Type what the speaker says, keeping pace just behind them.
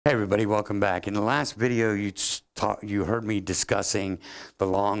Hey everybody, welcome back. In the last video, you heard me discussing the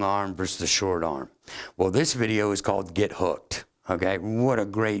long arm versus the short arm. Well, this video is called Get Hooked. Okay, what a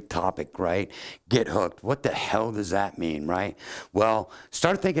great topic, right? Get hooked. What the hell does that mean, right? Well,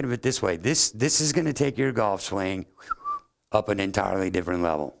 start thinking of it this way. This is going to take your golf swing up an entirely different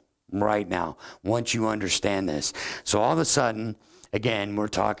level right now once you understand this. So all of a sudden, again, we're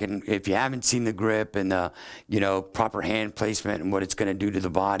talking, if you haven't seen the grip and the, proper hand placement and what it's going to do to the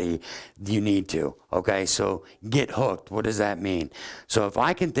body, you need to, okay? So get hooked. What does that mean? So if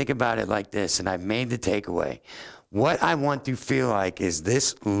I can think about it like this, and I've made the takeaway, what I want to feel like is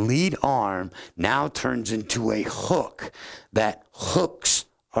this lead arm now turns into a hook that hooks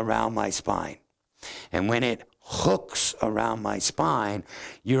around my spine. And when it hooks around my spine,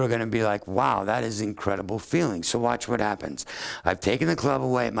 you're going to be like, wow, that is incredible feeling. So watch what happens. I've taken the club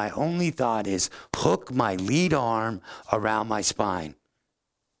away. My only thought is hook my lead arm around my spine.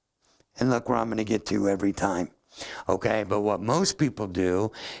 And look where I'm going to get to every time. Okay, but what most people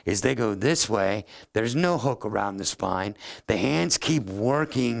do is they go this way. There's no hook around the spine. The hands keep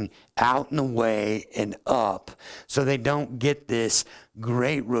working out and away and up, so they don't get this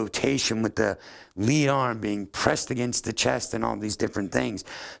great rotation with the lead arm being pressed against the chest and all these different things.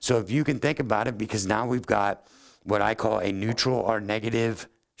 So if you can think about it, because now we've got what I call a neutral or negative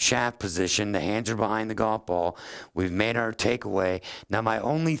shaft position. The hands are behind the golf ball. We've made our takeaway. Now my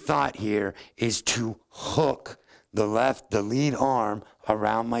only thought here is to hook the lead arm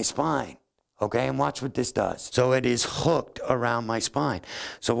around my spine. Okay, and watch what this does. So it is hooked around my spine.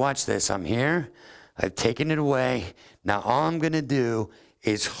 So watch this. I'm here. I've taken it away. Now all I'm going to do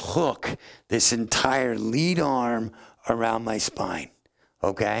is hook this entire lead arm around my spine.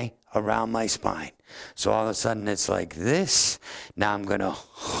 Okay, around my spine. So all of a sudden it's like this. Now I'm going to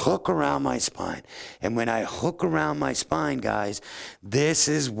hook around my spine. And when I hook around my spine, guys, this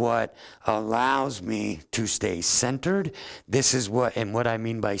is what allows me to stay centered. This is what I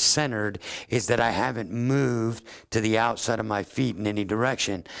mean by centered is that I haven't moved to the outside of my feet in any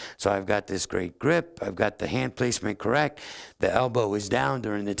direction. So I've got this great grip. I've got the hand placement correct. The elbow is down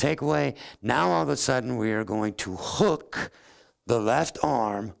during the takeaway. Now all of a sudden we are going to hook the left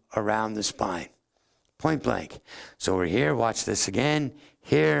arm around the spine. Point blank. So we're here. Watch this again.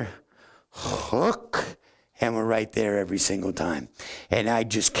 Here. Hook. And we're right there every single time. And I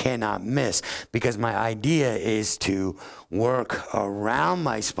just cannot miss because my idea is to work around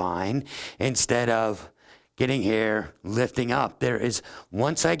my spine instead of getting here, lifting up. There is,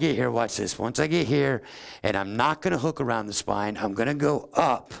 once I get here, watch this. Once I get here, and I'm not going to hook around the spine, I'm going to go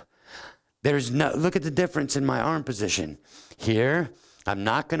up. There's no, look at the difference in my arm position. Here, I'm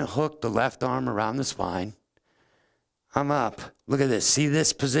not going to hook the left arm around the spine. I'm up. Look at this. See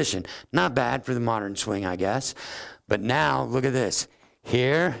this position. Not bad for the modern swing, I guess. But now, look at this.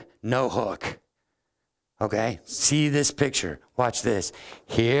 Here, no hook. Okay? See this picture. Watch this.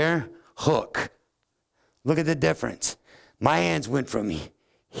 Here, hook. Look at the difference. My hands went from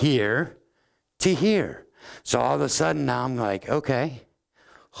here to here. So all of a sudden now I'm like, okay,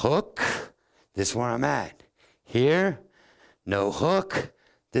 hook. This is where I'm at. Here, no hook.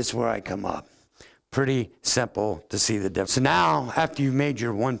 This is where I come up. Pretty simple to see the difference. So now, after you've made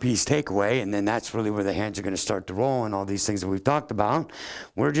your one-piece takeaway, and then that's really where the hands are going to start to roll and all these things that we've talked about,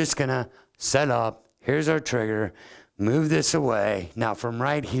 we're just going to set up. Here's our trigger. Move this away. Now, from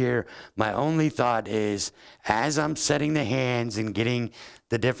right here, my only thought is, as I'm setting the hands and getting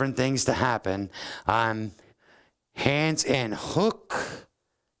the different things to happen, I'm hands and hook.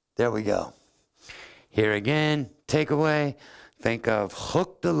 There we go. Here again, takeaway. Think of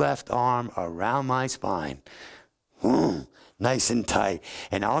hook the left arm around my spine. Nice and tight.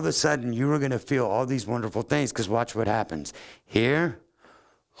 And all of a sudden, you are going to feel all these wonderful things because watch what happens. Here,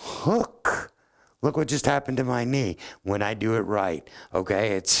 hook. Look what just happened to my knee when I do it right. Okay,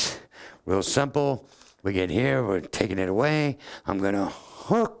 it's real simple. We get here, we're taking it away. I'm going to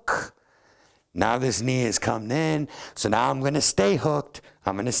hook. Now this knee has come in, so now I'm going to stay hooked.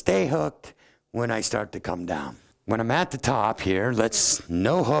 I'm going to stay hooked when I start to come down. When I'm at the top here,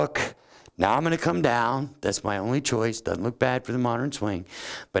 no hook. Now I'm going to come down. That's my only choice. Doesn't look bad for the modern swing.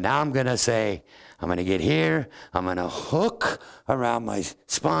 But now I'm going to say, I'm going to get here. I'm going to hook around my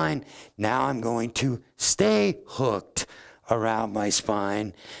spine. Now I'm going to stay hooked around my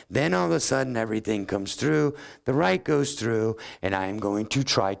spine. Then all of a sudden everything comes through. The right goes through, and I am going to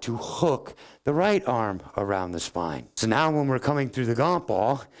try to hook the right arm around the spine. So now when we're coming through the golf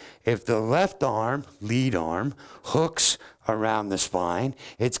ball, if the left arm, lead arm, hooks around the spine,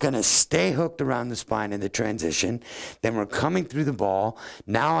 it's going to stay hooked around the spine in the transition. Then we're coming through the ball.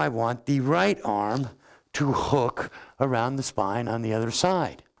 Now I want the right arm to hook around the spine on the other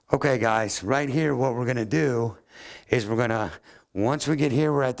side. Okay, guys, right here, what we're going to do is once we get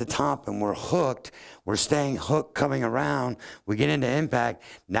here, we're at the top and we're hooked. We're staying hooked coming around. We get into impact.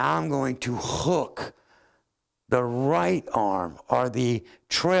 Now I'm going to hook the right arm or the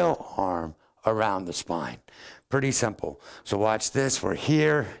trail arm around the spine. Pretty simple. So watch this. We're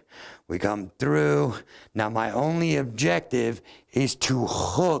here. We come through. Now my only objective is to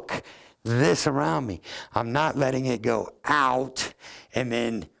hook this around me. I'm not letting it go out and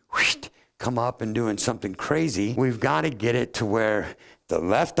then whoosh, come up and doing something crazy. We've got to get it to where the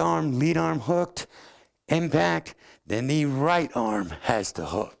left arm, lead arm hooked, impact, then the right arm has to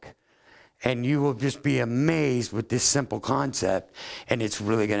hook. And you will just be amazed with this simple concept, and it's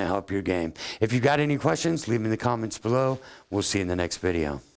really going to help your game. If you got any questions, leave them in the comments below. We'll see you in the next video.